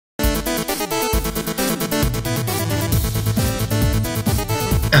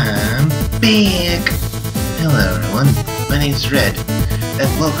back! Hello everyone, my name's Red,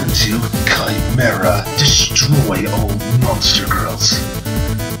 and welcome to Khimera, Destroy All Monster Girls.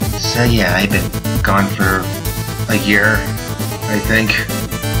 So yeah, I've been gone for a year, I think.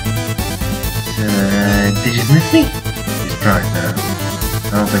 Did you miss me? He's probably not.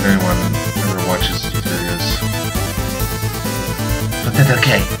 I don't think anyone ever watches these videos. But that's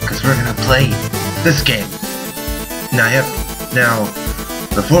okay, because we're gonna play this game. Now,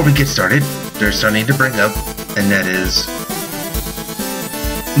 before we get started, there's something to bring up, and that is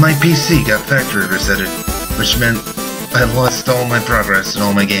my PC got factory resetted, which meant I lost all my progress in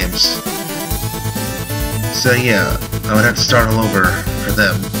all my games. So yeah, I would have to start all over for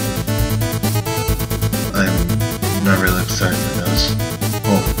them. I'm not really excited for those.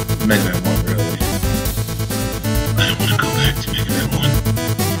 Well, Mega Man 1 really. I don't want to go back to Mega Man 1.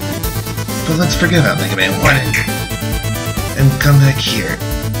 But let's forget about Mega Man 1 and come back here.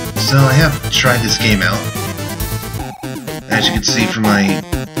 So I have tried this game out. As you can see from my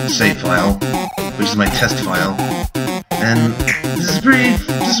save file, which is my test file, and this is a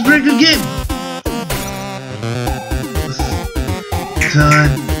pretty good game. So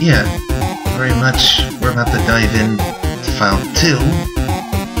yeah, very much we're about to dive in to file 2,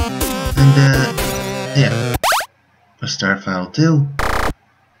 and yeah, we'll start file 2,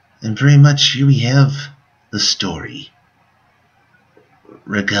 and pretty much here we have the story.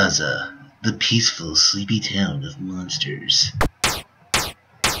 Ragaza, the peaceful, sleepy town of monsters.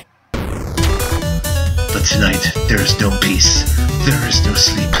 But tonight, there is no peace. There is no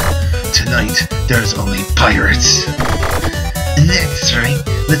sleep. Tonight, there's only pirates. That's right.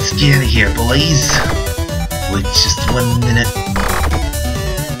 Let's get out of here, boys. Wait just 1 minute.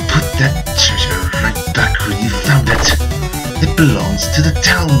 Put that treasure right back where you found it. It belongs to the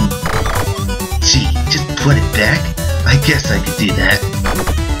town. Gee, just put it back? I guess I could do that.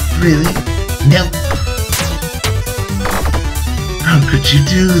 Really? Nope. How could you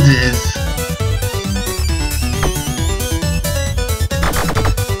do this?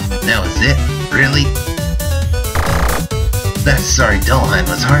 That was it? Really? That sorry Dullheim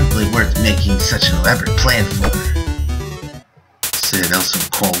was hardly worth making such an elaborate plan for. Say, that was some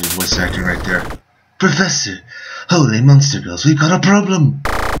quality voice acting right there. Professor! Holy monster girls, we've got a problem!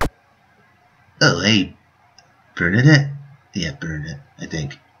 Oh, hey. Bernadette? Yeah, Bernadette, I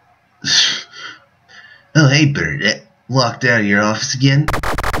think. Oh, hey, Bernadette. Locked out of your office again?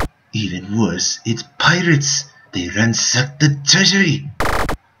 Even worse, it's pirates. They ransacked the treasury.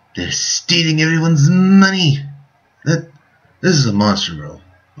 They're stealing everyone's money. This is a monster role,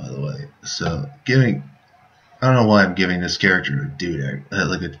 by the way. So, I don't know why I'm giving this character a dude,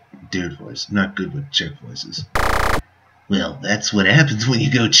 like a dude voice. I'm not good with chick voices. Well, that's what happens when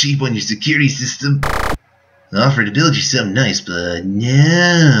you go cheap on your security system. I offered to build you something nice, but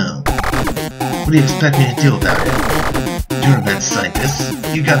no. What do you expect me to do about it? You're a mad scientist.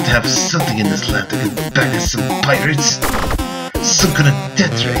 You got to have something in this lab that can back us some pirates. Some kind of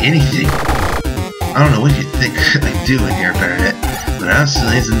death ray, anything. I don't know what you think I do in here, Bernadette, but it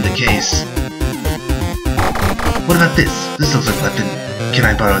absolutely isn't the case. What about this? This looks like a weapon. Can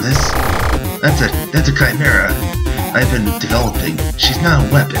I borrow this? That's a Khimera I've been developing. She's not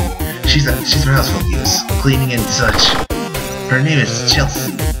a weapon. She's for household use, cleaning and such. Her name is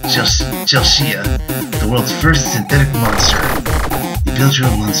Chelsea, the world's first synthetic monster. You built your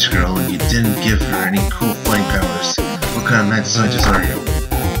own monster girl and you didn't give her any cool flying powers. What kind of mad scientist are you?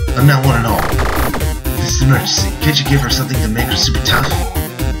 I'm not one at all. This is an emergency. Can't you give her something to make her super tough?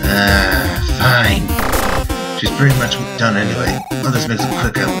 Fine. She's pretty much done anyway. I'll just make some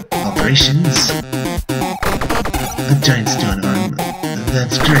quick operations. A giant stone arm.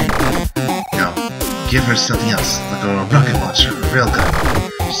 That's great. Now, give her something else, like a rocket launcher or a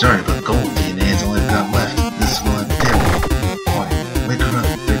railgun. Sorry, but gold DNA is all I've got left. This is what I'm doing. Why? Wake her up.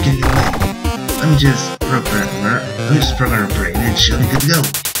 They're getting away. Let me just program her brain and she'll be good to go.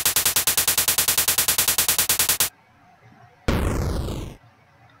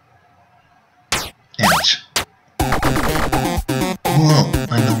 Ouch. Whoa,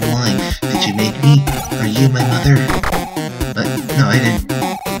 I'm alive. Did you make me? Are you my mother? No, I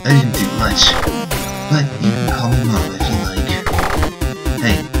didn't do much. But you can call me Mom if you like.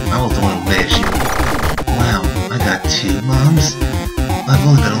 Hey, I will throw it away at you. Wow, I got 2 moms? I've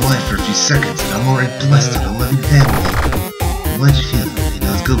only been alive for a few seconds and I'm already blessed with a loving family. Why'd you feel that way?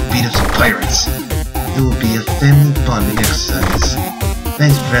 Now let's go beat up some pirates. It will be a family bonding exercise.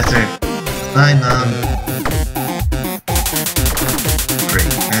 Thanks, Professor. Bye, Mom. Great,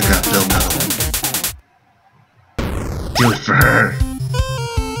 I gotta build another one. Do it for her.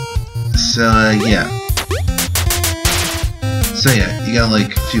 So, yeah. So yeah, you got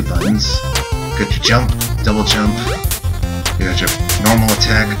like a few buttons. got your jump, double jump. You got your normal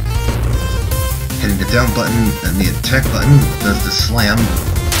attack. Hitting the down button and the attack button does the slam.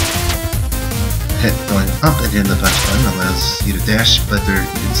 Hit going up and then the punch button allows you to dash, but you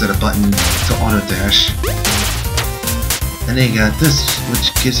can set a button to auto dash. And then you got this, which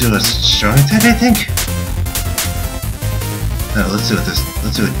gives you a strong attack, I think. No, let's see what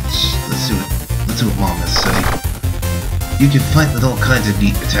Mom has to say. You can fight with all kinds of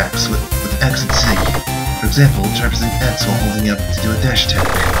neat attacks with X and C. For example, try pressing X while holding up to do a dash attack.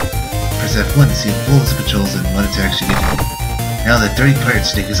 Press F1 to see full list of controls and what attacks you can do. Now the dirty pirate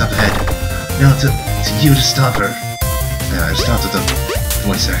snake is up ahead. Now it's up to you to stop her. Yeah, I stopped with the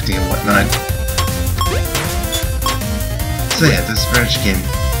voice acting and whatnot. So yeah, this Verge game,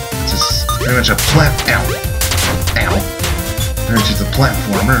 it's just pretty much a Ow! Verge is a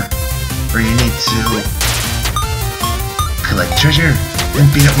platformer where you need to collect treasure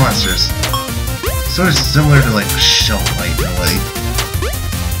and beat up monsters. Sort of similar to like Shovel Knight in a way.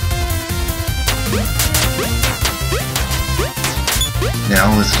 Now,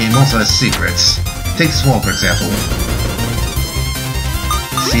 this game also has secrets. Take Swole, for example.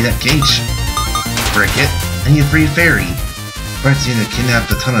 See that cage? Break it, and you free a fairy. Perhaps you need to kidnap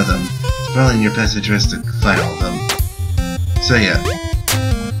a ton of them. It's probably in your best interest to find all of them. So yeah,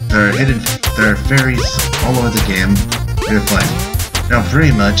 there are fairies all over the game. They're fun. Now,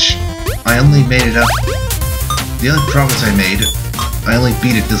 pretty much, I only made it up. The only progress I made, I only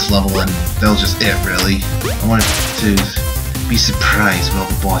beat it this level, and that was just it, really. I wanted to be surprised with all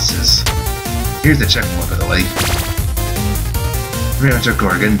the bosses. Here's the checkpoint, by the way. Pretty much a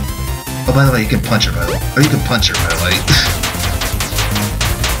Gorgon. Oh, by the way, you can punch her, by the way. Oh, you can punch her, by the way.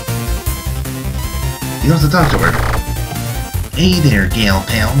 You don't have to talk to her. Hey there, gal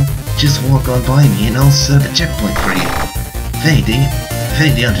pal. Just walk on by me and I'll set up a checkpoint for you. If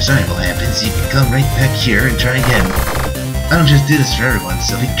anything undesirable happens, you can come right back here and try again. I don't just do this for everyone,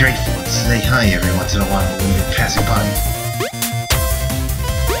 so be grateful and say hi every once in a while when you're passing by.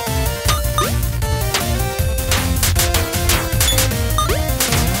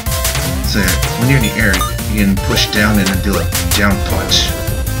 So when you're in the air, you can push down and do a down punch.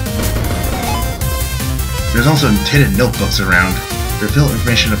 There's also hidden notebooks around. They're filled with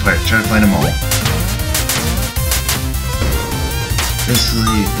information apart. Try to find them all.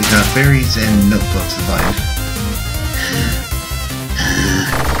 Basically, we got fairies and notebooks to find.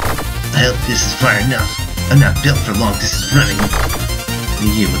 I hope this is far enough. I'm not built for long distance running.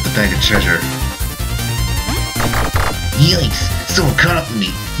 You with the bag of treasure. Yikes! Someone caught up with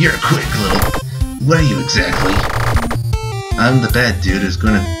me. You're a quick little... What are you exactly? I'm the bad dude who's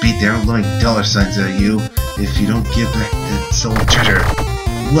gonna beat the ever-glowing dollar signs out of you if you don't give back that stolen treasure.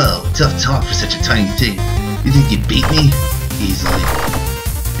 Whoa, tough talk for such a tiny thing. You think you beat me? Easily.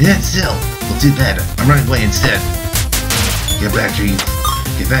 Yeah, still. Well, too bad. I'm running away instead. Get back here, you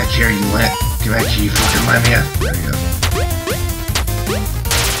fucking lamia. There you go.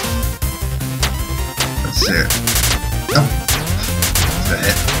 That's it. Oh. Is that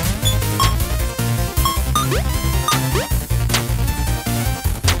it?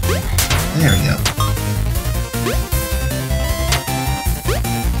 There we go.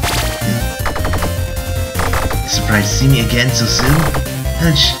 Surprised to see me again so soon?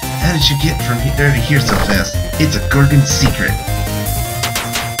 How did you get from there to here so fast? It's a Gorgon secret.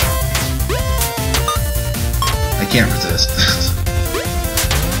 I can't resist.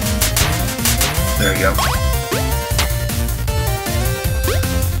 There we go.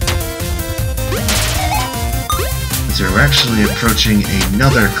 So we're actually approaching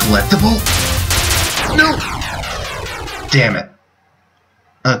another collectible? No! Damn it.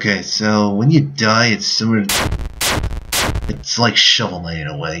 Okay, so when you die, it's similar to... It's like Shovel Knight in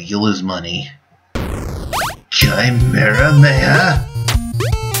a way. You lose money. Khimera, Maya?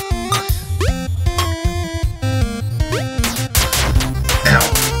 Ow.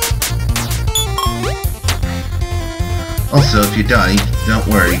 Also, if you die, don't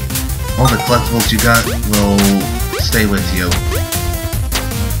worry. All the collectibles you got will stay with you.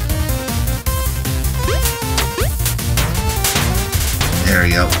 There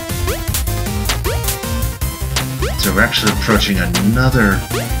you go. So we're actually approaching another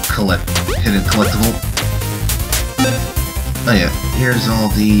hidden collectible. Oh yeah, here's all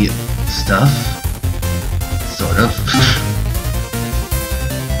the stuff. Sort of.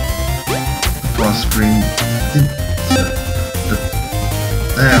 The boss screen.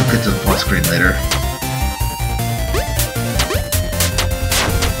 I'll get to the boss screen later.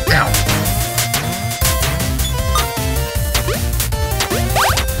 Ow!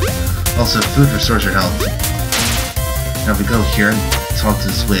 Also, food restores your health. Now if we go here and talk to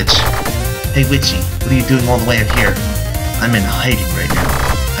the switch, Hey Witchy, what are you doing all the way out here? I'm in hiding right now.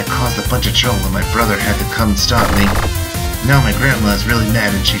 I caused a bunch of trouble and my brother had to come and stop me. Now my grandma is really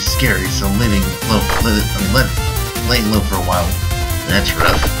mad and she's scary, so I'm laying low for a while. That's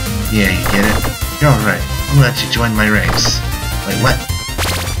rough. Yeah, you get it? You're alright. I'm gonna let you join my ranks. Wait, what?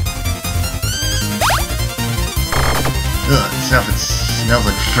 Ugh, this outfit smells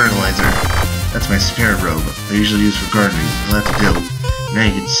like fertilizer. That's my spare robe. I usually use for gardening. I'll have to do. Now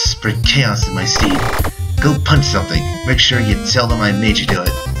you can spread chaos in my steed. Go punch something. Make sure you tell them I made you do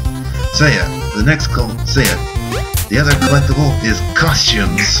it. So yeah, the next the other collectible is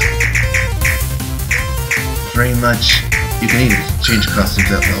costumes. Very much, you can even change costumes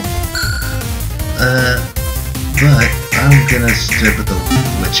that well. But I'm gonna stick with the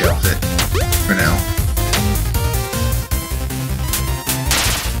witch outfit for now.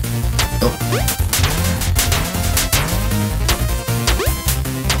 Oh.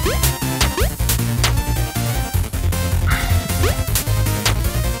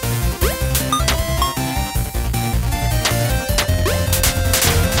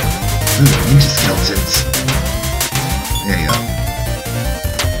 Ninja skeletons. There you go.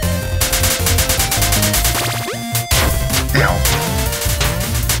 Ow.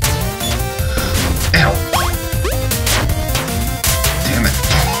 Ow. Damn it.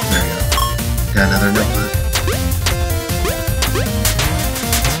 There you go. Got another notebook.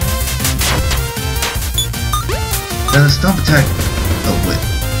 Now the stomp attack. Oh wait.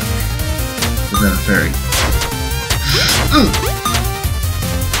 Was that a fairy? Ooh.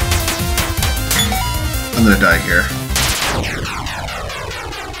 I'm gonna die here.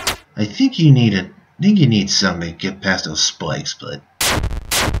 I think you need something to get past those spikes, but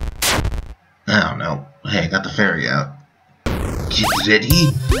I don't know. Hey, I got the fairy out. Get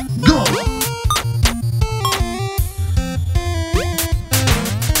ready, go!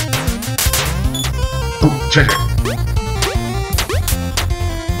 Oh, treasure!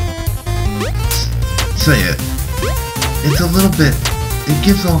 So yeah, it's a little bit.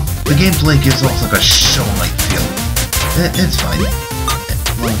 The gameplay gives off like a show-like feel. It's fine. I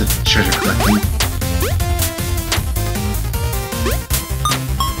love the treasure collecting.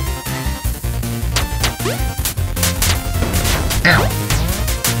 Ow!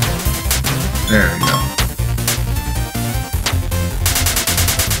 There we go.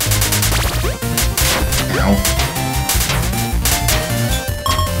 Ow.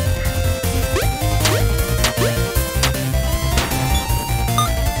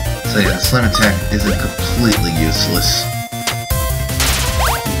 So yeah, the slam attack isn't completely useless.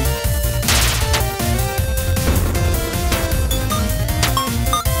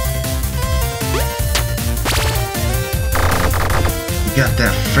 We got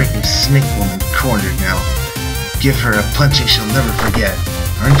that frightening snake woman cornered now. Give her a punching she'll never forget.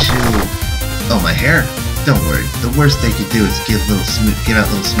 Aren't you... Oh, my hair? Don't worry. The worst they could do is give out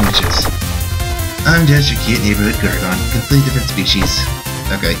little smooches. I'm just your cute neighborhood Gargon. Completely different species.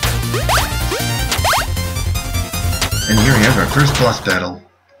 Okay. And here we have our first boss battle.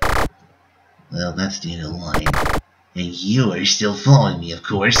 Well, that's the end of the line. And you are still following me, of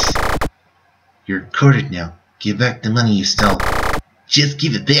course. You're cornered now. Give back the money you stole. Just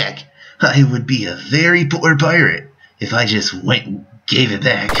give it back. I would be a very poor pirate if I just went and gave it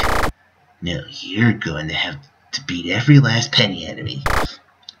back. No, you're going to have to beat every last penny out of me.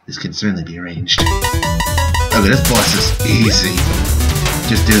 This can certainly be arranged. Okay, this boss is easy.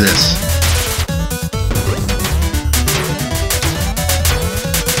 Just do this.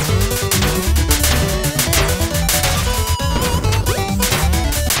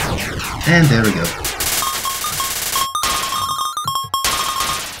 And there we go.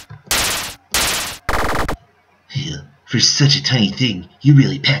 For such a tiny thing, you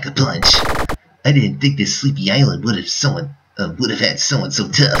really pack a punch. I didn't think this sleepy island would have had someone so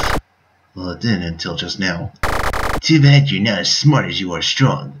tough. Well, it didn't until just now. Too bad you're not as smart as you are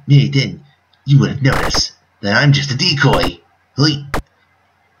strong. Maybe then you would have noticed that I'm just a decoy. Hey.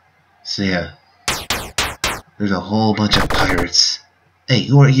 So yeah, there's a whole bunch of pirates. Hey,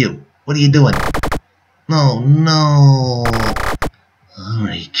 who are you? What are you doing? Oh no!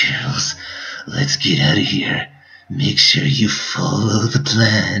 Alright, girls, let's get out of here. Make sure you follow the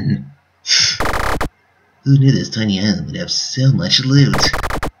plan. Who knew this tiny island would have so much loot?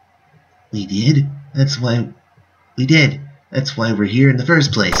 We did? That's why we're here in the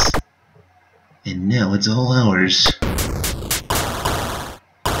first place. And now it's all ours.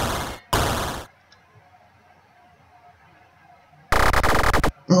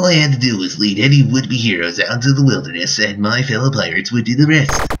 All I had to do was lead any would-be heroes out into the wilderness, and my fellow pirates would do the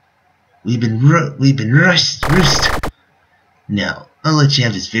rest. We've been roost. Now, I'll let you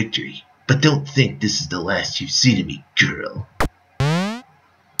have this victory, But don't think this is the last you see to me, girl.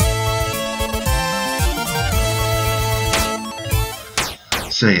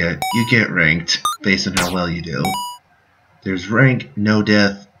 So yeah, you get ranked based on how well you do. There's rank, no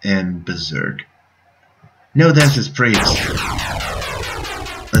death, and berserk. No death is pretty.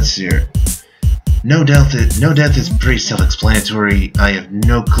 Let's see here. No death is pretty self-explanatory. I have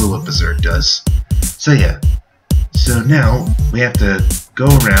no clue what berserk does. So yeah. So now we have to go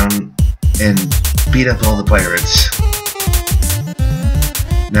around and beat up all the pirates.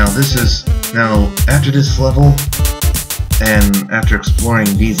 Now after this level, and after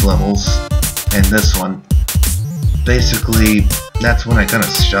exploring these levels and this one, basically that's when I kind of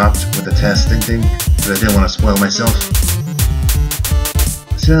stopped with the testing thing, because I didn't want to spoil myself.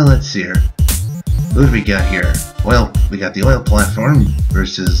 So let's see here. Who do we got here? Well, we got the oil platform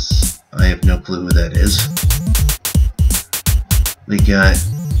versus I have no clue who that is. We got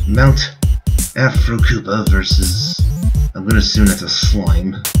Mount Afrokupa versus, I'm gonna assume that's a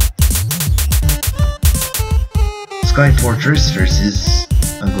slime. Sky Fortress versus,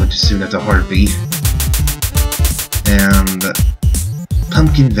 I'm going to assume that's a harpy. And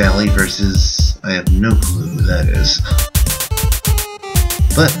Pumpkin Valley versus, I have no clue who that is.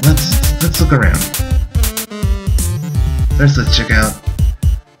 But let's look around. First, let's check out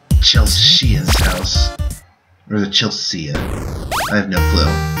Chelsea's house, or the Chelsea. I have no clue.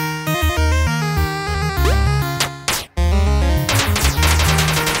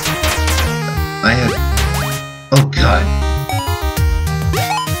 Oh god.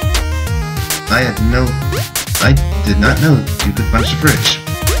 I did not know you could punch the fridge.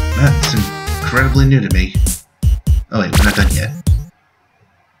 That's incredibly new to me. Oh wait, we're not done yet.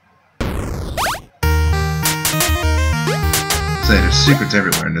 So there's secrets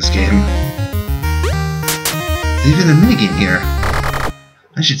everywhere in this game. There's even a minigame here.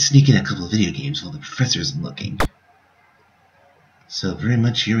 I should sneak in a couple of video games while the professor isn't looking. So very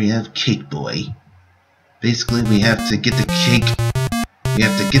much here we have Cake Boy. Basically, we have to get the cake. We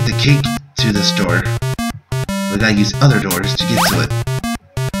have to get the cake to this door. We gotta use other doors to get to it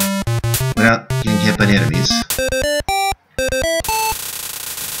without getting hit by the enemies.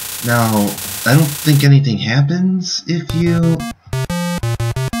 Now, I don't think anything happens if you.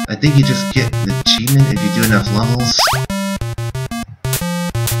 I think you just get an achievement if you do enough levels.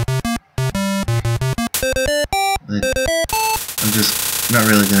 But I'm just not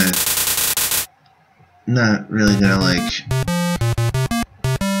really gonna like.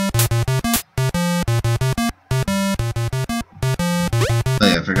 Oh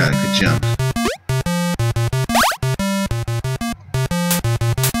yeah, I forgot I could jump.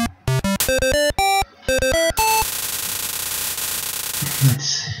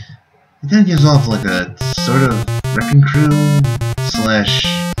 It kind of gives off like a sort of Wrecking Crew slash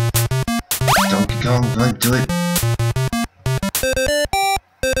Donkey Kong vibe to it.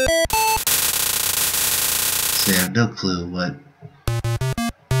 So yeah, I have no clue what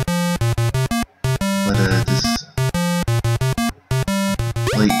this.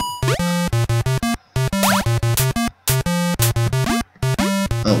 Wait.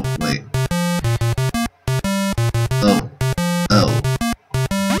 Oh, wait. Oh.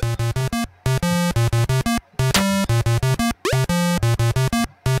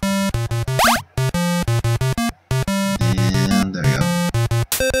 And there you go.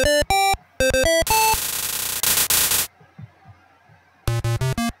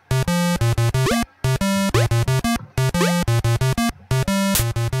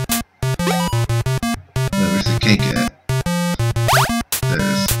 Where's the cake at?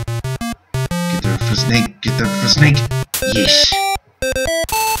 There's. Get there for snake. Get there for snake. Yes.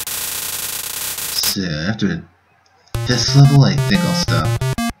 So after this level, I think I'll stop.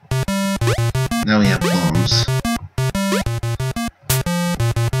 Now we have bombs.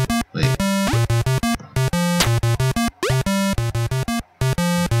 Wait.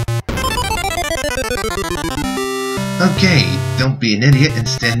 Okay, don't be an idiot and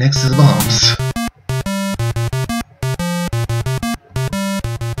stand next to the bombs.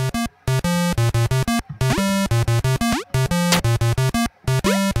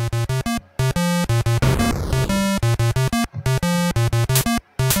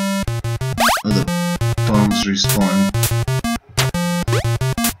 Oh, the bombs respawn.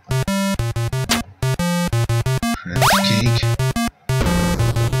 Crab cake.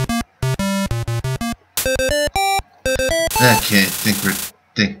 Okay, I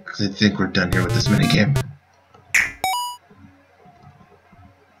think we're done here with this minigame.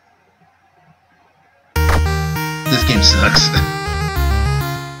 This game sucks.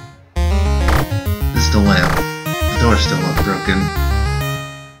 This is the lamp. The door's still not broken.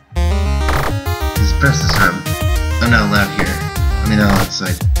 First this room. I'm not allowed here. I mean, not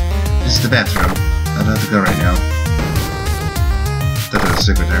outside. This is the bathroom. I don't have to go right now. Thought there was a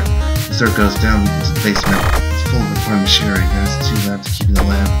secret there. This door goes down into the basement. It's full of important machinery. There's 2 labs to keep in the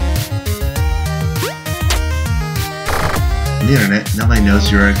lab. On the internet, nobody knows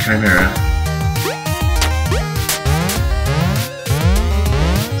you're a Khimera.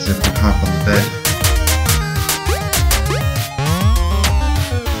 So we can hop on the bed.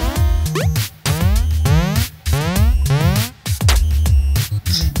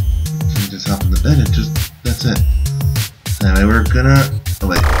 Then it just, that's it. Anyway, we're gonna, oh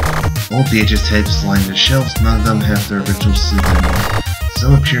wait, old VHS tapes lined the shelves, none of them have their original sleeve anymore.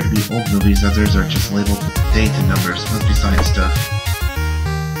 Some appear to be old movies, others are just labeled with date and numbers, must be science stuff.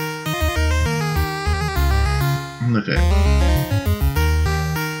 Okay.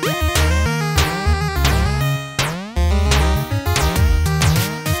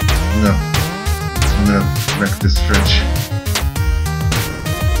 I'm gonna wreck this fridge.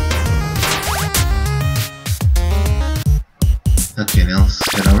 Okay, now let's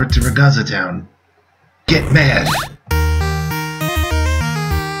head over to Ragaza Town. Get mad!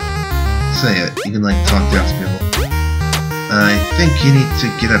 Say it, you can like talk down to people. I think you need to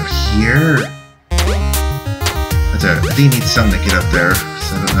get up here. That's alright, I think you need something to get up there,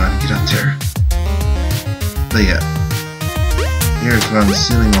 so I don't know how to get up there. But yeah, here's where I'm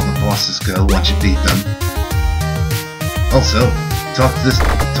assuming all the bosses go once you beat them. Also, talk to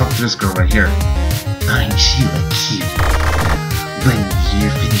this girl right here. Aren't you a cutie? When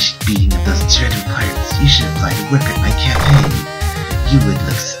you're finished beating up those dreaded pirates, you should apply to work at my cafe. You would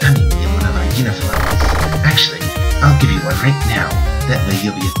look stunning in one of our uniforms. Actually, I'll give you one right now. That way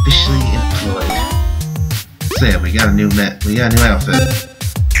you'll be officially employed. So yeah, we got a new outfit.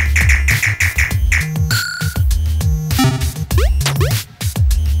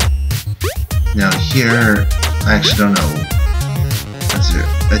 Now here, I actually don't know.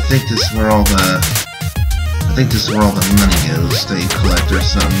 I think this is where all the money goes that you collect or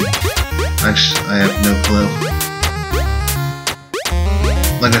something. Actually, I have no clue.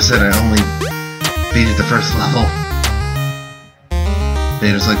 Like I said, I only beat it the first level.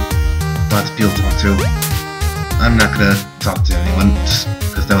 There's like lots of people to talk to. I'm not gonna talk to anyone,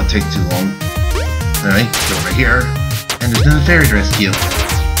 because that would take too long. Alright, go over here. And there's another fairy to rescue.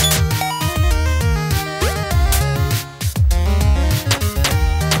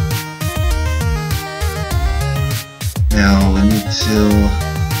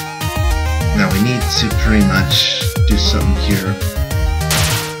 Now we need to pretty much do something here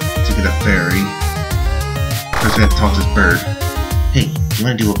to get a fairy. First we have to talk to this bird. Hey, you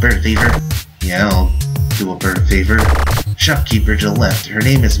wanna do a bird a favor? Yeah, I'll do a bird a favor. Shopkeeper to the left. Her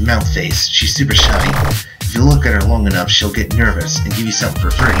name is Mouthface. She's super shy. If you look at her long enough, she'll get nervous and give you something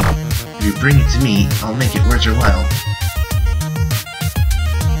for free. If you bring it to me, I'll make it worth your while.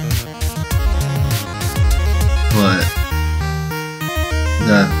 But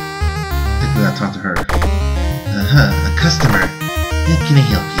I think we gotta talk to her. A customer. How can I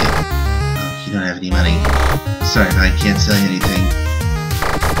help you? Oh, you don't have any money. Sorry, but I can't sell you anything.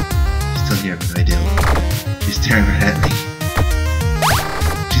 She's still here, what do I do? She's staring right at me.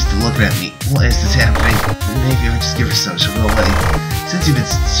 She's still looking at me. Why is this happening? Maybe if I just give her some, she'll go away. Since you've been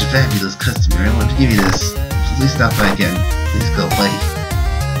such a fabulous customer, I want to give you this. Please stop by again. Please go away.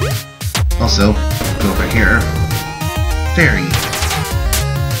 Also, go over here. Fairy.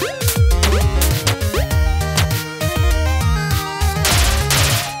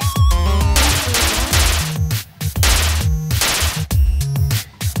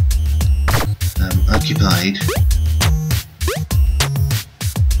 Occupied.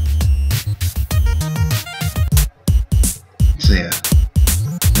 So yeah.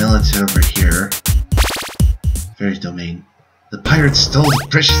 Now let's head over here. Fairy's domain. The pirates stole the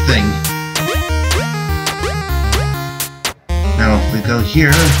precious thing! Now if we go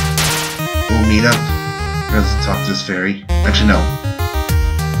here, we'll meet up. Let's talk to this fairy. Actually no.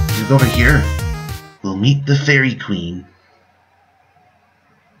 If we go over here, we'll meet the Fairy Queen.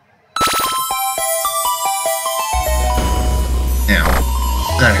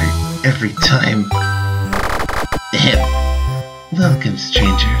 Every time. Welcome,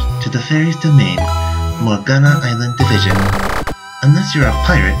 stranger, to the fairy's domain, Morgana Island Division. Unless you're a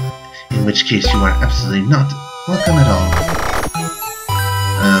pirate, in which case you are absolutely not welcome at all.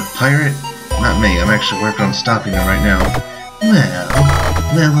 Pirate? Not me, I'm actually working on stopping her right now. Well.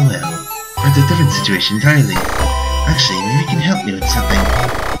 That's a different situation entirely. Actually, maybe you can help me with something.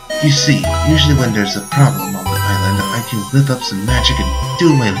 You see, usually when there's a problem on the island, I can whip up some magic and do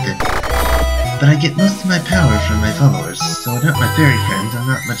away with it. But I get most of my power from my followers, so without my fairy friends, I'm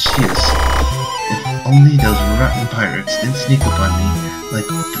not much use. If only those rotten pirates didn't sneak up on me like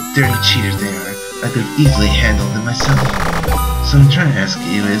the dirty cheaters they are, I could have easily handled them myself. So what I'm trying to ask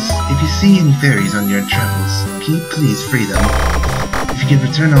you is, if you see any fairies on your travels, can you please free them? If you could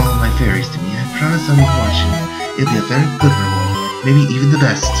return all of my fairies to me, I promise I will watch you. It'll be a very good reward, maybe even the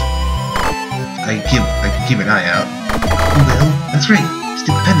best. I can keep an eye out. You will? That's great.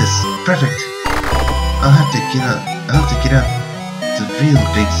 Stupendous. Perfect. I'll have to get up to real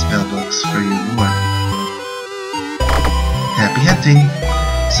big spell books for your reward. Happy hunting.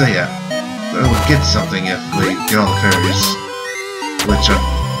 So yeah, we'll get something if we get all the fairies. Which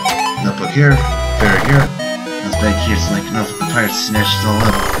notebook here, fairy here. I was back here so I can know if the pirates snatched it all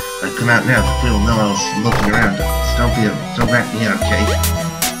up. If I come out now, the queen will know I was looking around. So don't rat me out, okay?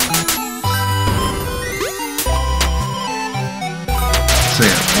 So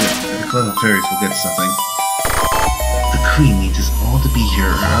yeah, the clever fairies will get something. The queen needs us all to be here,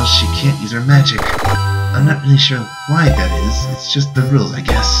 or else she can't use her magic. I'm not really sure why that is. It's just the rules, I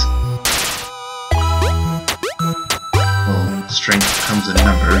guess. Well, strength comes in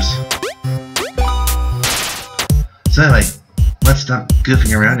numbers. So anyway, let's stop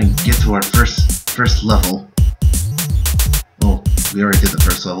goofing around and get to our first level. Well, we already did the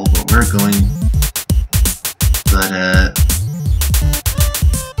first level, but we're going. But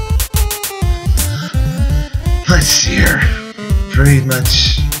let's see here. Pretty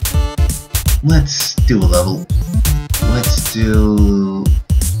much. Let's do a level. Let's do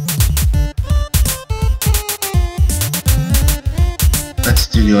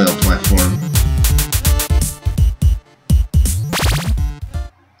the oil platform.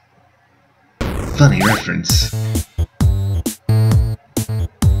 Funny reference.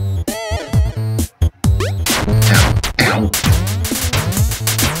 Ow, ow.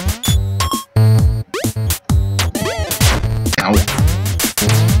 Ow.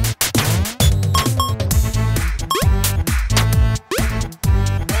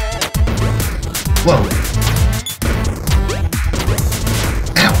 Whoa.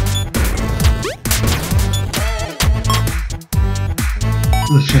 Ow.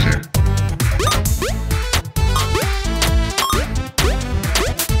 Ooh, treasure.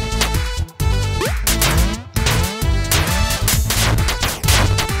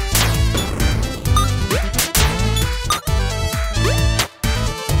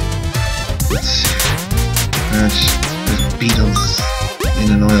 There's beetles in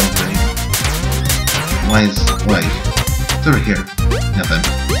an oil ring. Why? It's over here. Nothing.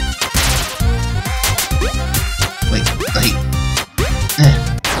 Wait.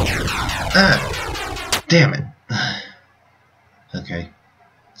 Damn it. Okay.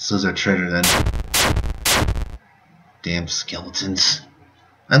 So those are treasure then. Damn skeletons.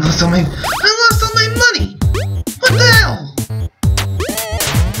 I lost all my money! What the hell?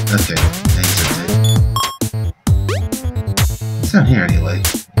 Okay, thanks, that's it. It's down here anyway.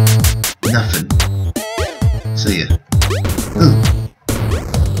 Nothing. See ya. Ooh.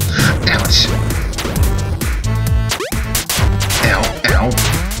 Ouch. Ow.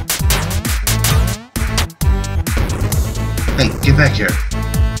 Hey, get back here.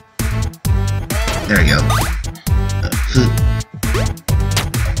 There you go.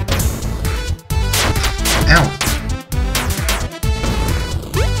 Ow.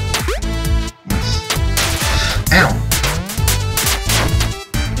 Ow.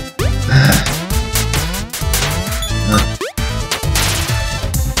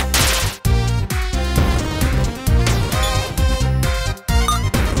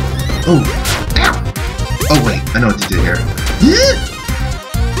 Oh, ow! Oh wait, I know what to do here.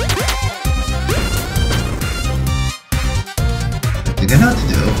 I think I know what to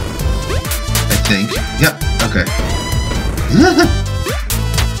do. I think. Yep. Okay.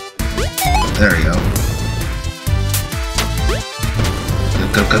 There we go.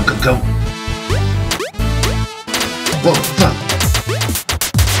 Go. Whoa, fuck.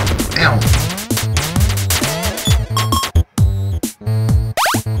 Ow.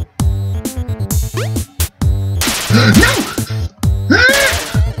 No!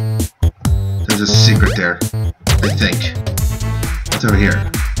 There's a secret there, I think. What's over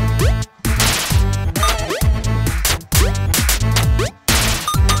here?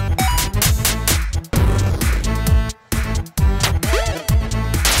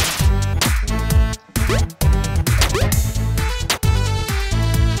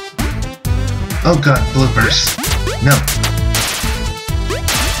 Oh god, bloopers. No.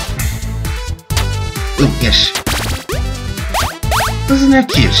 Ooh, yes. Isn't that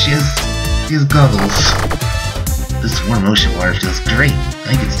cute? She has goggles. This warm ocean water feels great.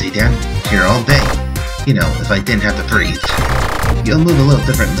 I could stay down here all day. You know, if I didn't have to breathe. You'll move a little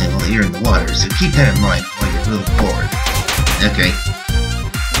differently while you're in the water, so keep that in mind while you're moving forward. Okay.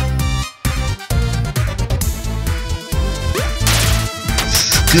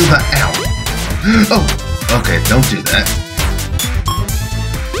 Scuba out. Oh! Okay, don't do that.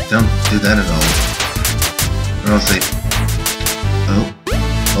 Don't do that at all. Or else they... Oh.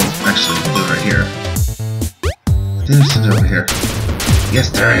 Oh, actually, we'll do it right here. There's something over here. Yes,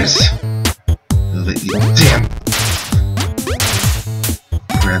 there is. Move it, you damn...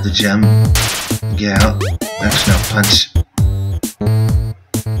 Grab the gem. Get out. Actually, no, punch.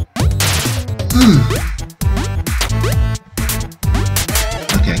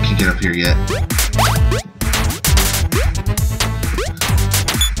 Okay, I can't get up here yet.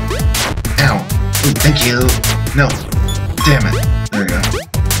 Ow! Ooh, thank you! No! Damn it! There we go.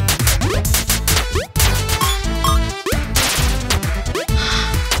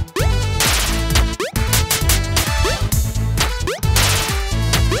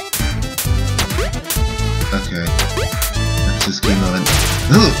 Okay. Let's just keep moving.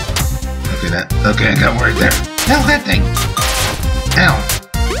 Ooh! Okay, I got worried there. Hell, that thing! Ow!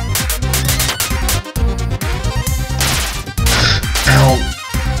 Ow!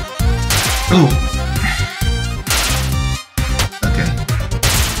 Ooh! Okay.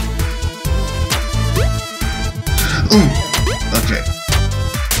 Ooh! Okay.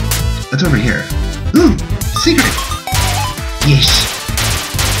 What's over here? Ooh! Secret! Yes!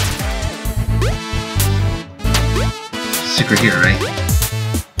 Secret here, right?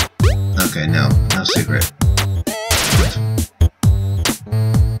 Okay, no secret.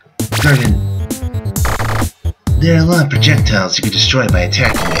 Garden. There are a lot of projectiles you can destroy by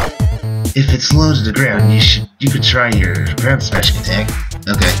attacking it. If it's low to the ground, you could try your ground smashing attack.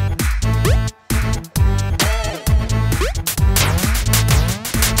 Okay.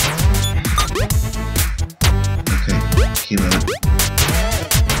 Okay, keep moving.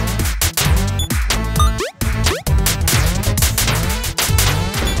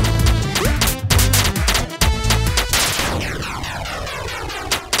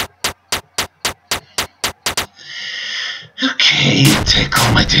 Okay, take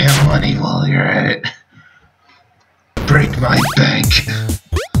all my damn money while you're at it. Break my bank.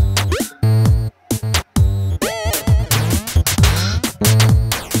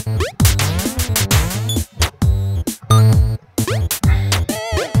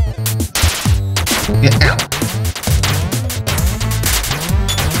 Get out.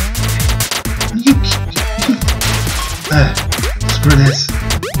 Screw this.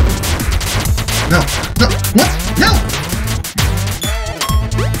 No, what? No!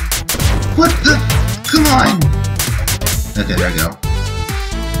 What the? Come on! Okay, there we go.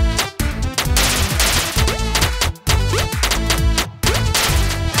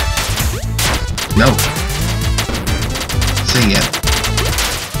 No! See ya.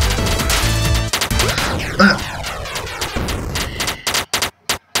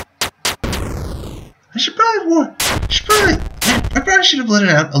 I probably should have let it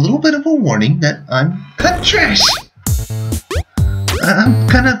out a little bit of a warning that I'm kinda trash.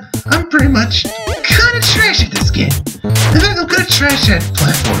 I'm pretty much kinda trash at this game. In fact, I'm kinda trash at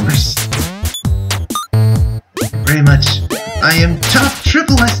platformers. Pretty much, I am top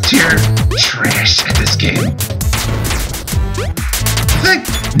triple S tier trash at this game. I think,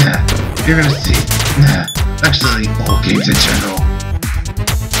 nah, you're gonna see. Nah, actually, all games in general.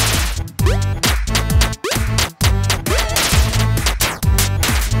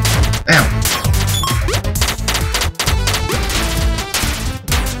 Ow.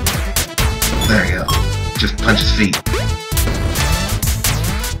 There you go. Just punch his feet.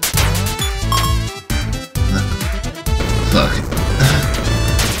 Fuck.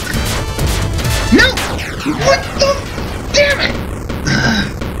 No! What the? Damn it!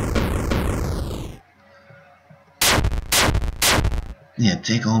 Yeah,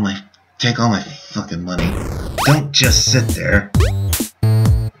 take all my fucking money. Don't just sit there.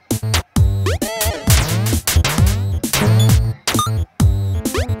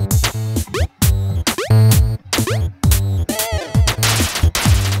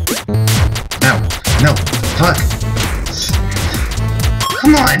 No, fuck.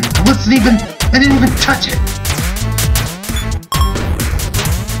 Come on, I didn't even touch it.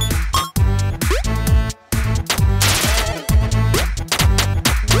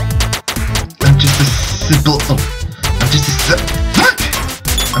 I'm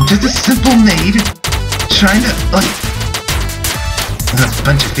just a simple maid trying to, that's a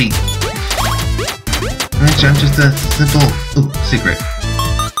bunch of feet. I'm just a simple, secret.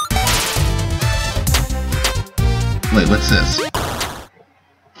 Wait, what's this?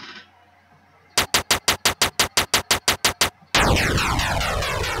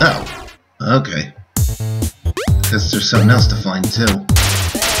 Okay. Guess there's something else to find too.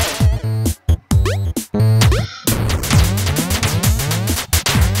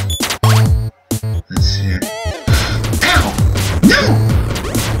 Let's see here. Ow! No!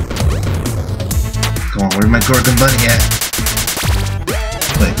 Come on, where's my Gorgon bunny at?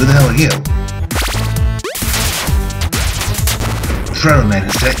 Wait, who the hell are you? Proto Man,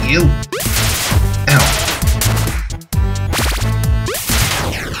 is that you? Ow.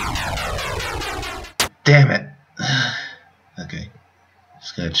 Damn it. Okay.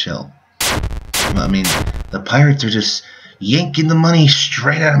 Just gotta chill. I mean, the pirates are just yanking the money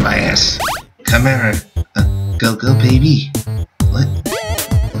straight out of my ass. Khimera. Go, go, baby. What?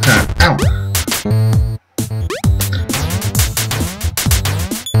 Ow.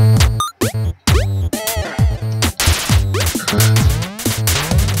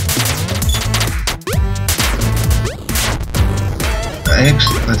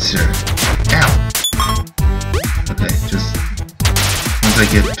 Actually, let's see here. Ow! Okay, just once I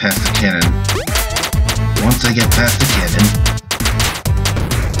get past the cannon. Once I get past the cannon.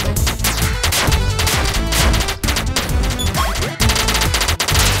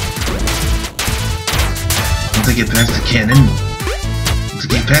 Once I get past the cannon. Once I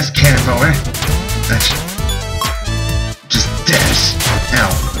get past cannon power. That's just dash.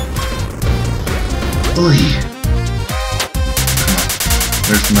 Ow. Oy.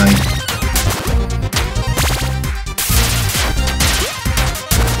 Where's my...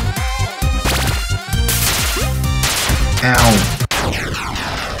 Ow.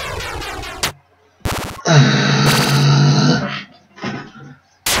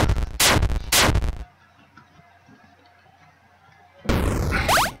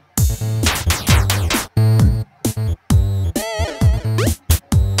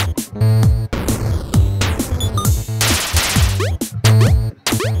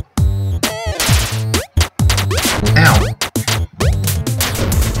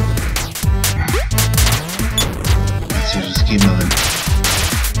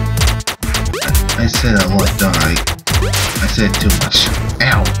 I said I won't die. I said too much.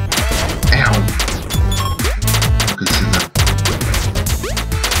 Ow! Ow! Okay, so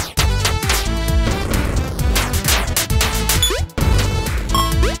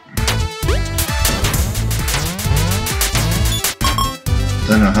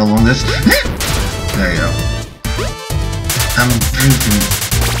don't know how long this... There you go. I'm breathing.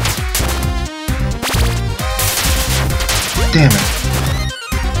 Damn it.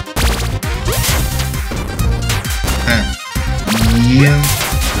 Yeah.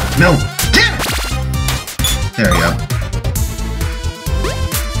 No! Damn it! There we go.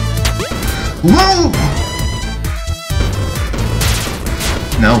 Whoa!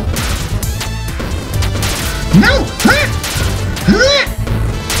 No. No!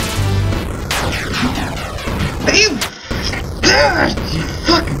 Are you... you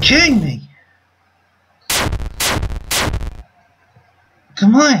fucking kidding me?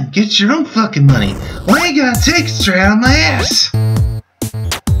 Come on, get your own fucking money. Why you gotta take it straight out of my ass?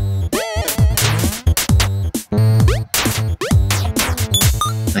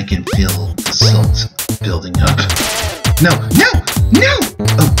 I can feel the salt building up. No, no, no!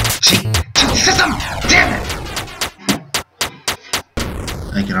 Oh, cheat system! Damn it!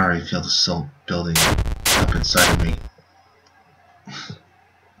 I can already feel the salt building up inside of me.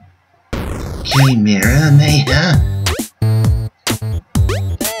 Khimera, huh?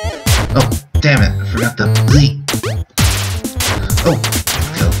 Oh, damn it, I forgot to bleed. Oh,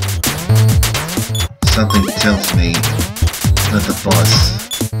 go. Something tells me that the boss...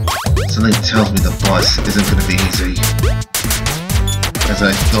 Something tells me the boss isn't gonna be easy. As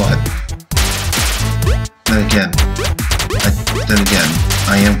I thought. Then again,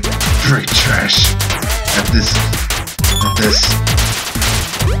 I am pretty trash at this.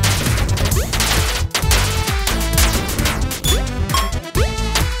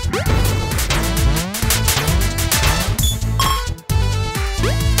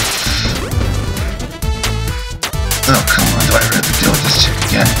 Oh, come on, do I really have to deal with this chick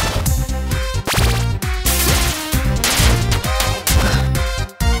again?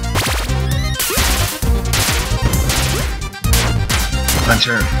 Punch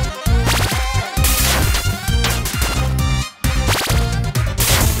her.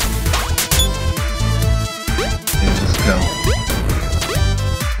 Okay, just go.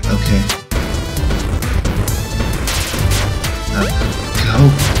 Okay. Go.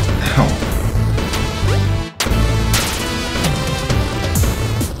 Ow.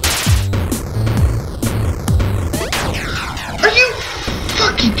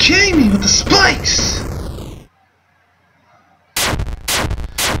 You kidding me with the spikes?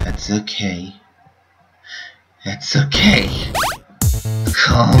 That That's okay. That's okay.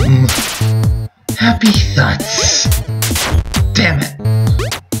 Calm. Happy thoughts. Damn it.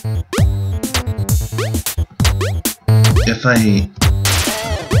 If I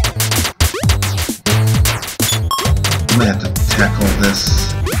might have to tackle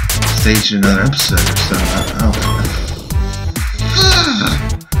this stage in another episode or so.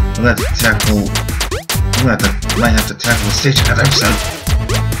 I'm gonna have to tackle. Might have to tackle the stage in another episode.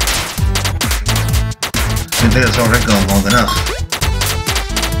 The video's already gone long enough.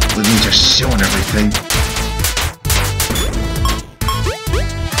 With me just showing everything.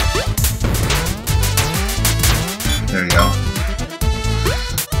 There we go.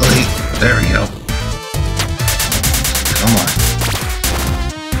 Wait, there we go. Come on.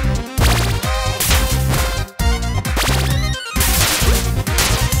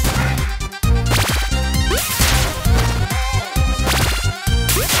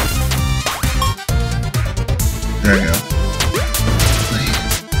 There we go.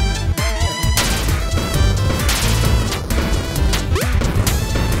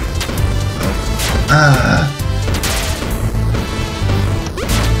 Oh.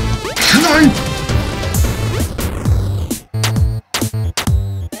 Come on!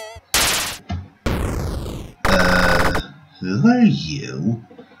 Who are you?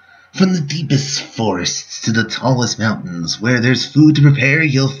 From the deepest forests to the tallest mountains, where there's food to prepare,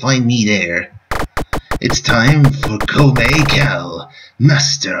 you'll find me there. It's time for Gourmet Cal,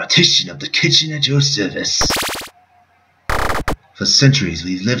 master artisan of the kitchen at your service. For centuries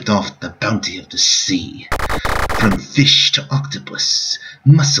we've lived off the bounty of the sea. From fish to octopus,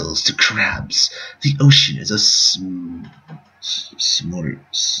 mussels to crabs, the ocean is a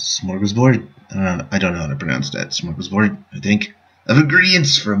smorgasbord? I don't know how to pronounce that. Smorgasbord, I think. Of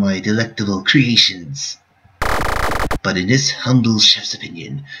ingredients for my delectable creations. But in this humble chef's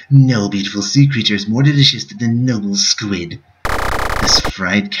opinion, no beautiful sea creature is more delicious than the noble squid. This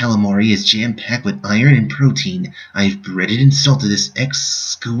fried calamari is jam-packed with iron and protein. I've breaded and salted this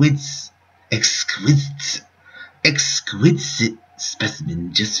exquisite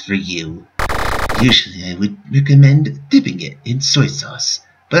specimen just for you. Usually I would recommend dipping it in soy sauce,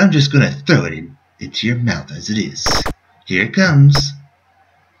 but I'm just gonna throw it into your mouth as it is. Here it comes.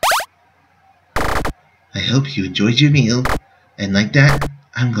 I hope you enjoyed your meal, and like that,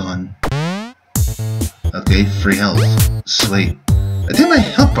 I'm gone. Okay, free health. Sweet. I think my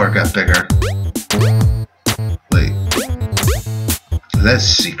health bar got bigger. Wait. That's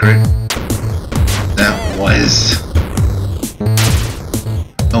secret. That was...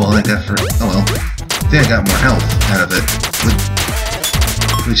 Oh well, I got for... Oh well. I think I got more health out of it.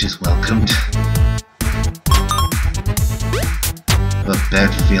 Which is welcomed. I have a bad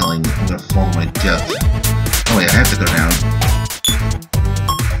feeling I'm gonna fall to my death. Oh wait, I have to go down.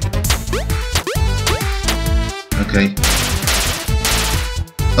 Okay.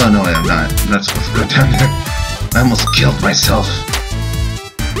 Oh no, I am not. I'm not supposed to go down there. I almost killed myself.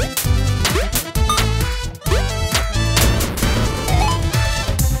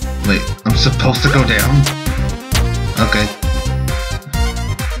 Wait, I'm supposed to go down? Okay.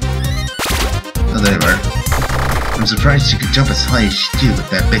 Oh, there you are. I'm surprised you could jump as high as you do with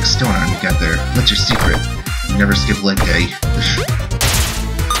that big stone arm you got there. What's your secret? You never skip leg day.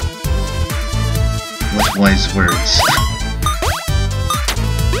 What wise words.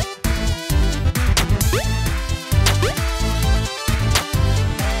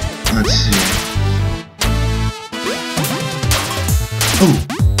 Let's see. Oh!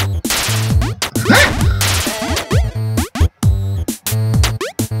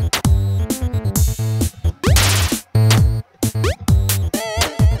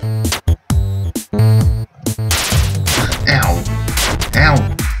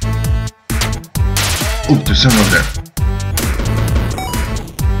 Oh, there's someone over there.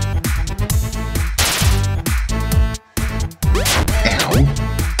 Ow.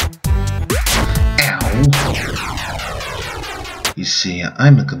 You see,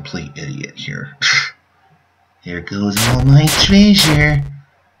 I'm a complete idiot here. Here goes all my treasure.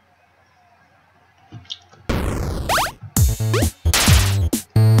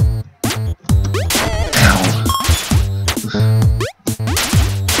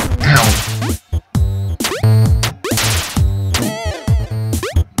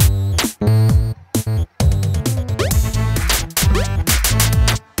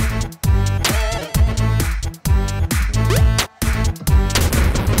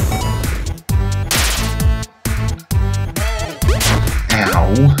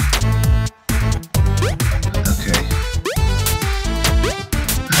 Okay.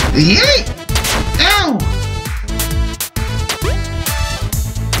 Yay! Ow!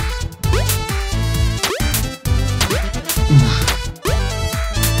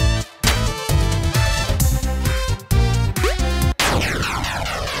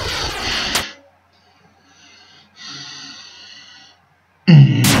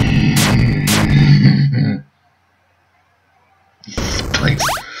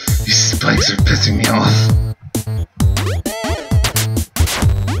 are pissing me off.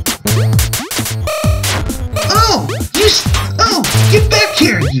 Oh! Oh! Get back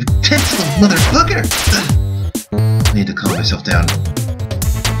here, you tinsel motherfucker! I need to calm myself down.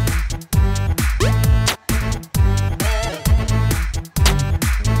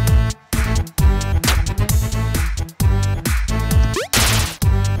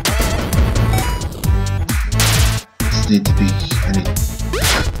 Need to be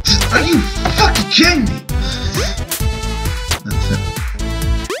Are you fucking kidding me? That's it.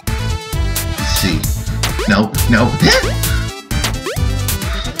 Let's see. No. Let's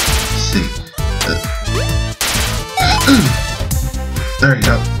see. There you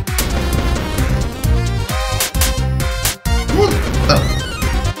go. Oh.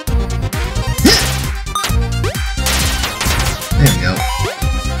 There we go.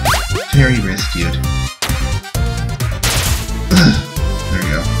 Very rescued. There we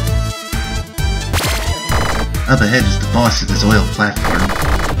go. Up ahead is the boss of this oil platform.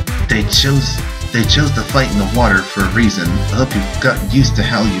 They chose to fight in the water for a reason. I hope you've gotten used to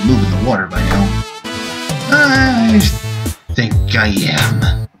how you move in the water by now. I think I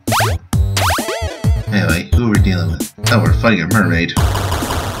am. Anyway, who are we dealing with? Oh, we're fighting a mermaid.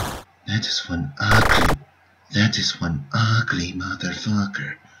 That is one ugly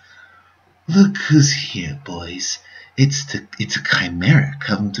motherfucker. Look who's here, boys. It's a Khimera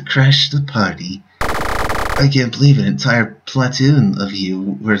come to crash the party. I can't believe an entire platoon of you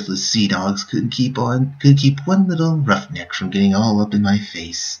worthless sea dogs could keep one little roughneck from getting all up in my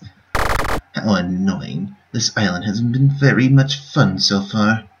face. How annoying. This island hasn't been very much fun so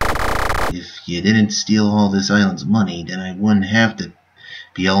far. If you didn't steal all this island's money, then I wouldn't have to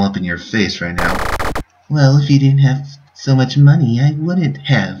be all up in your face right now. Well, if you didn't have so much money, I wouldn't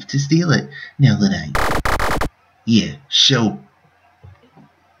have to steal it, now would I? Yeah, show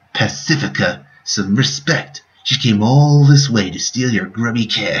Pacifica some respect. She came all this way to steal your grubby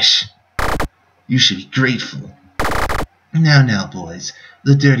cash. You should be grateful. Now, boys,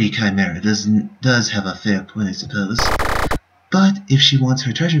 the dirty Khimera does have a fair point, I suppose. But if she wants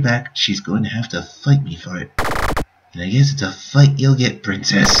her treasure back, she's going to have to fight me for it. And I guess it's a fight you'll get,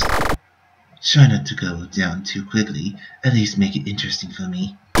 princess. Try not to go down too quickly. At least make it interesting for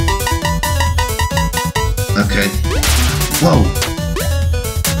me. Okay. Whoa!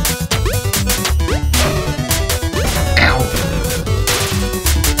 Ow!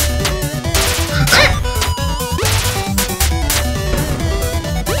 Ah!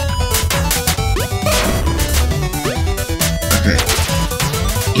 Okay.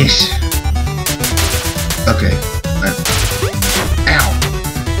 Yes. Okay. Ow!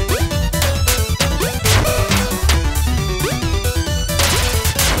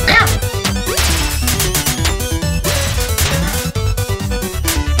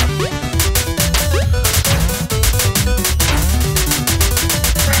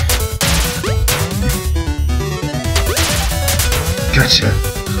 Gotcha.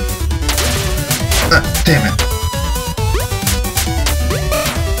 Damn it.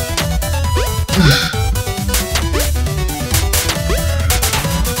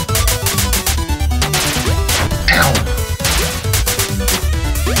 Ow.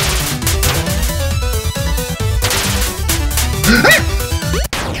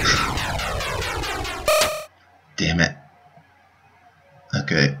 Damn it.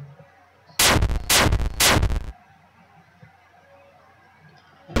 Okay.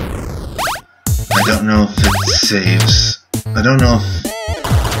 I don't know if it saves. I don't know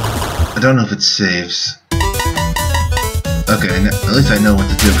if it saves. Okay, at least I know what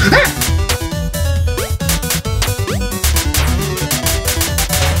to do.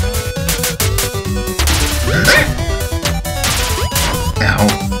 Ow.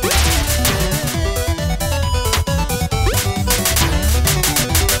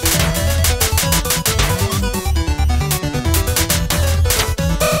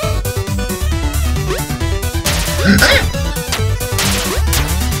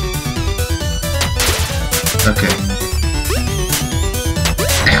 Okay.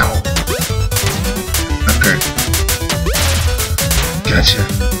 Ow. Okay. Gotcha.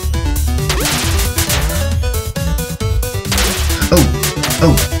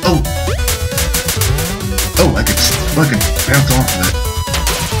 Oh, I could bounce off of it.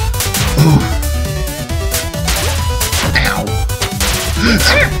 Oh. Ow.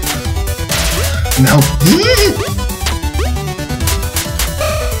 No.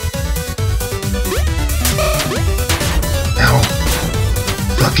 Ow.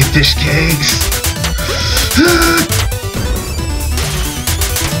 Fucking fish cakes.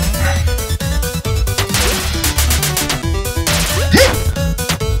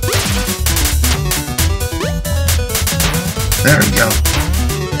 There we go.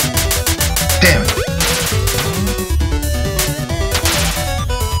 Damn it.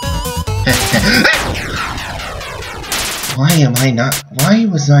 Why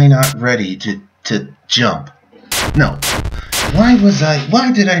was I not ready to jump? No. Why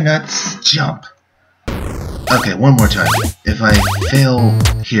did I not jump? Okay, one more time. If I fail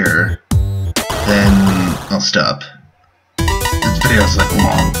here, then I'll stop. This video's like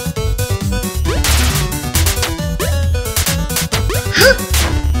long.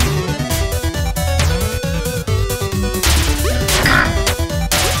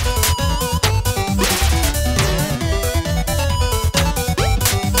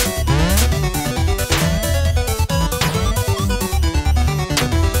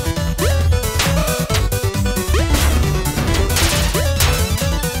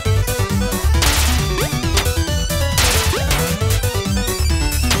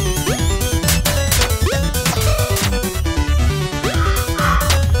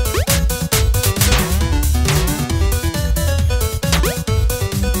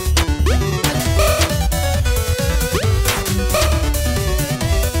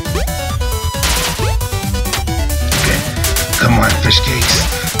 Come on, fish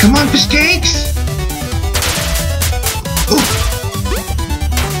cakes! Come on, fish cakes! Ooh.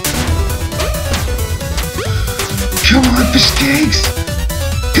 Come on, fish cakes!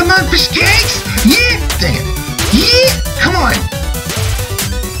 Come on, fish cakes! Yeah! Dang it! Yeah! Come on!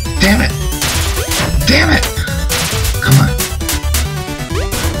 Damn it! Damn it! Come on!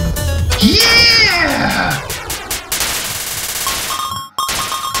 Yeah!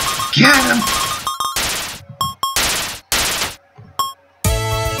 Got him!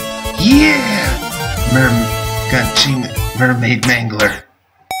 Yeah! Mermaid Mangler.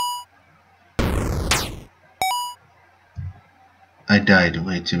 I died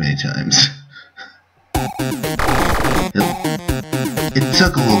way too many times. It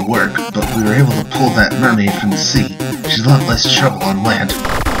took a little work, but we were able to pull that mermaid from the sea. She's a lot less trouble on land.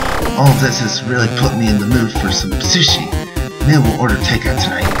 All of this has really put me in the mood for some sushi. Maybe we'll order takeout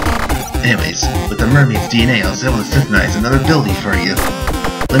tonight. Anyways, with the mermaid's DNA, I was able to synchronize another ability for you.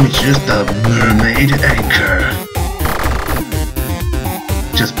 Let me introduce the Mermaid Anchor.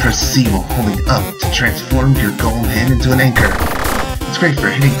 Just press C while holding up to transform your golem hand into an anchor. It's great for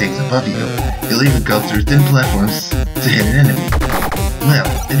hitting things above you. You'll even go through thin platforms to hit an enemy. Well,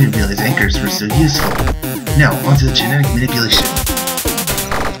 I didn't realize anchors were so useful. Now, onto the genetic manipulation.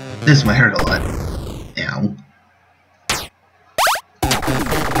 This might hurt a lot. Ow.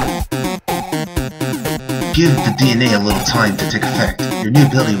 Give the DNA a little time to take effect. Your new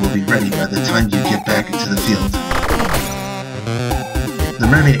ability will be ready by the time you get back into the field. The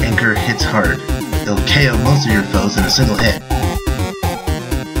Mermaid Anchor hits hard. It'll KO most of your foes in a single hit.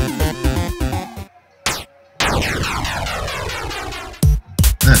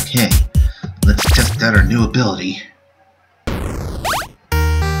 Okay, let's test out our new ability.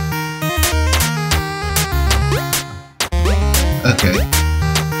 Okay.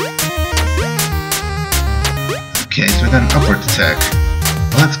 Okay, so we got an upward attack.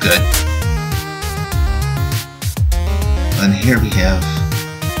 Well, that's good. And here we have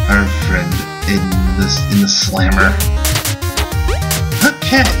our friend in the slammer.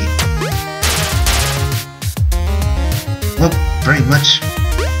 Okay. Well, pretty much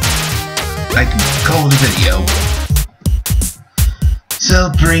I can call it a video.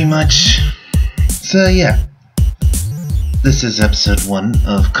 So pretty much. So yeah. This is episode 1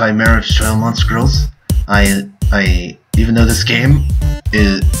 of Khimera Trail Monsterous. Even though this game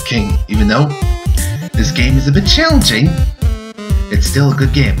is a bit challenging, it's still a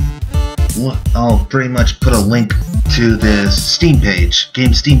good game. I'll pretty much put a link to the Steam page,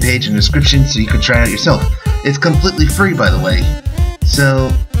 game Steam page in the description so you can try it out yourself. It's completely free, by the way, so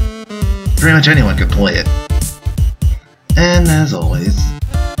pretty much anyone can play it. And as always,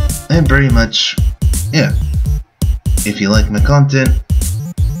 and pretty much, yeah, if you like my content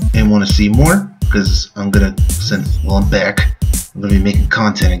and want to see more, because I'm back, I'm gonna be making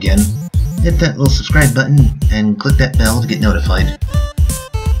content again, hit that little subscribe button and click that bell to get notified.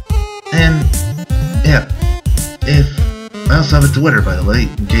 And yeah, I also have a Twitter, by the way,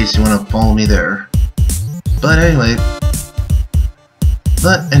 in case you want to follow me there. But anyway,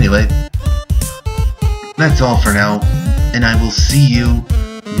 that's all for now, and I will see you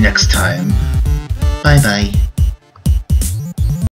next time. Bye bye.